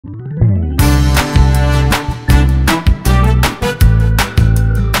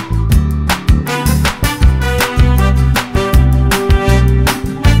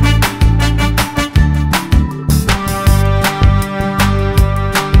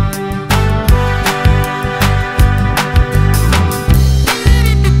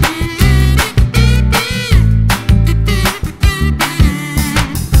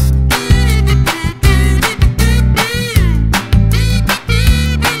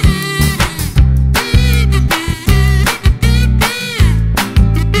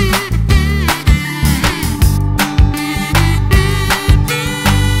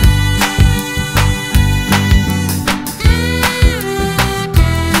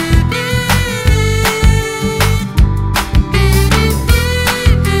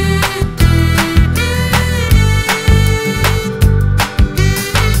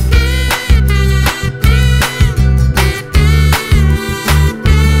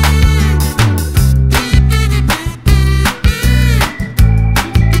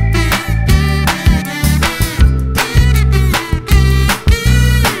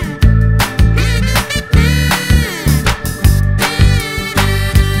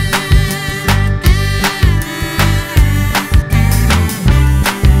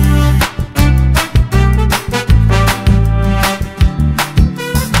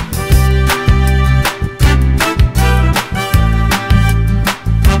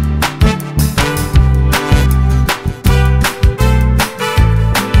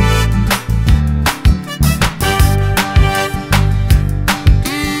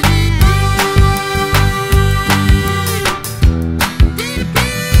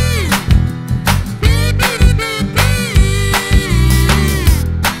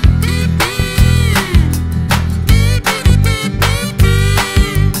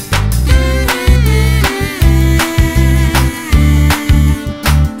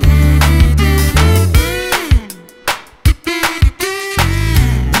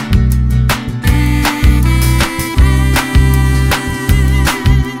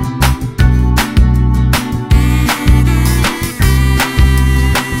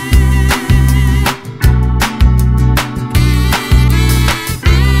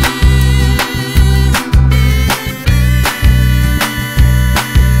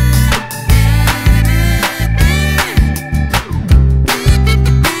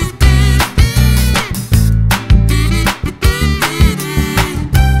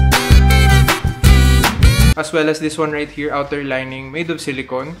as well as this one right here, outer lining made of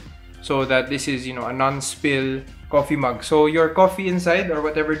silicone, so that this is, you know, a non-spill coffee mug. So your coffee inside or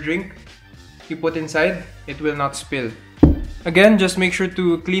whatever drink you put inside, it will not spill. Again, just make sure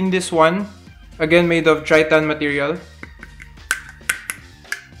to clean this one. Again, made of Tritan material.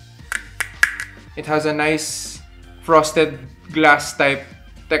 It has a nice frosted glass type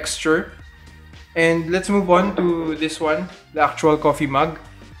texture. And let's move on to this one, the actual coffee mug.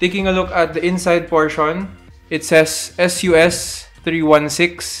 Taking a look at the inside portion, it says SUS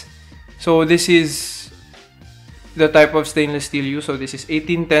 316. So this is the type of stainless steel used. So this is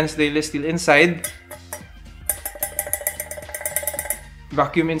 1810 stainless steel inside.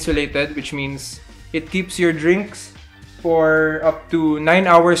 Vacuum insulated, which means it keeps your drinks for up to 9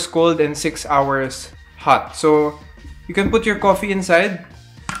 hours cold and 6 hours hot. So you can put your coffee inside,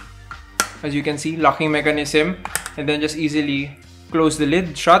 as you can see, locking mechanism, and then just easily close the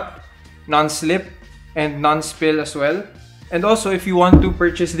lid shut, non-slip and non-spill as well. And also, if you want to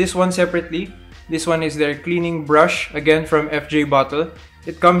purchase this one separately, this one is their cleaning brush, again from FJBottle.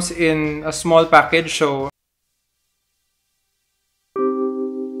 It comes in a small package, so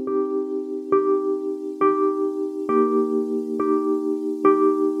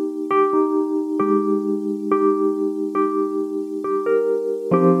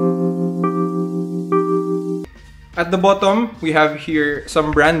at the bottom, we have here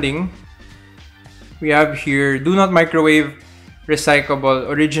some branding. We have here, do not microwave, recyclable,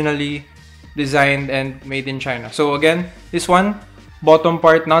 originally designed and made in China. So again, this one, bottom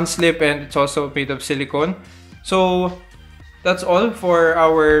part non-slip, and it's also made of silicone. So that's all for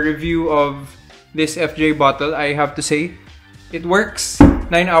our review of this FJBottle. I have to say, it works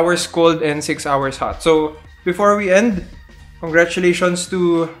 9 hours cold and 6 hours hot. So before we end, congratulations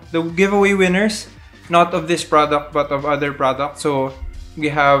to the giveaway winners. Not of this product, but of other products. So we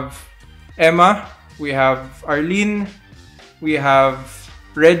have Emma, we have Arlene, we have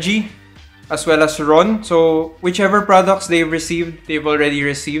Reggie, as well as Ron. So whichever products they've received, they've already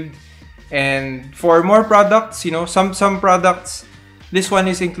received. And for more products, you know, some products, this one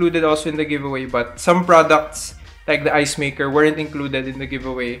is included also in the giveaway, but some products like the ice maker weren't included in the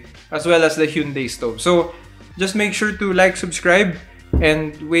giveaway, as well as the Hyundai stove. So just make sure to like, subscribe,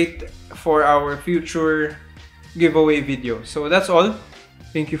 and wait for our future giveaway video. So that's all.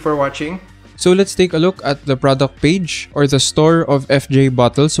 Thank you for watching. So let's take a look at the product page or the store of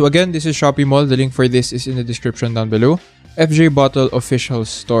FJBottle. So again, this is Shopee Mall. The link for this is in the description down below. FJBottle official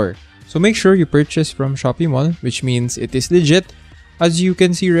store. So make sure you purchase from Shopee Mall, which means it is legit. As you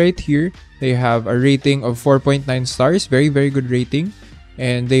can see right here, they have a rating of 4.9 stars. Very, very good rating.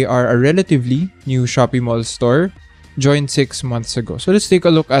 And they are a relatively new Shopee Mall store, joined 6 months ago. So let's take a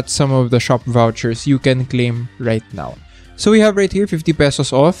look at some of the shop vouchers you can claim right now. So we have right here 50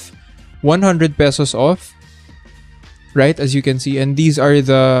 pesos off, 100 pesos off, right, as you can see. And these are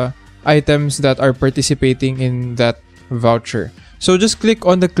the items that are participating in that voucher. So just click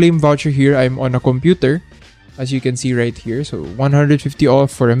on the claim voucher here. I'm on a computer, as you can see right here. So 150 off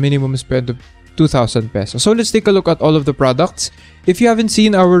for a minimum spend of 2,000 pesos. So let's take a look at all of the products. If you haven't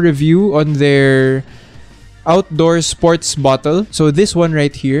seen our review on their outdoor sports bottle, so this one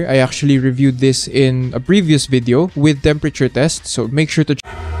right here, I actually reviewed this in a previous video with temperature test, so make sure to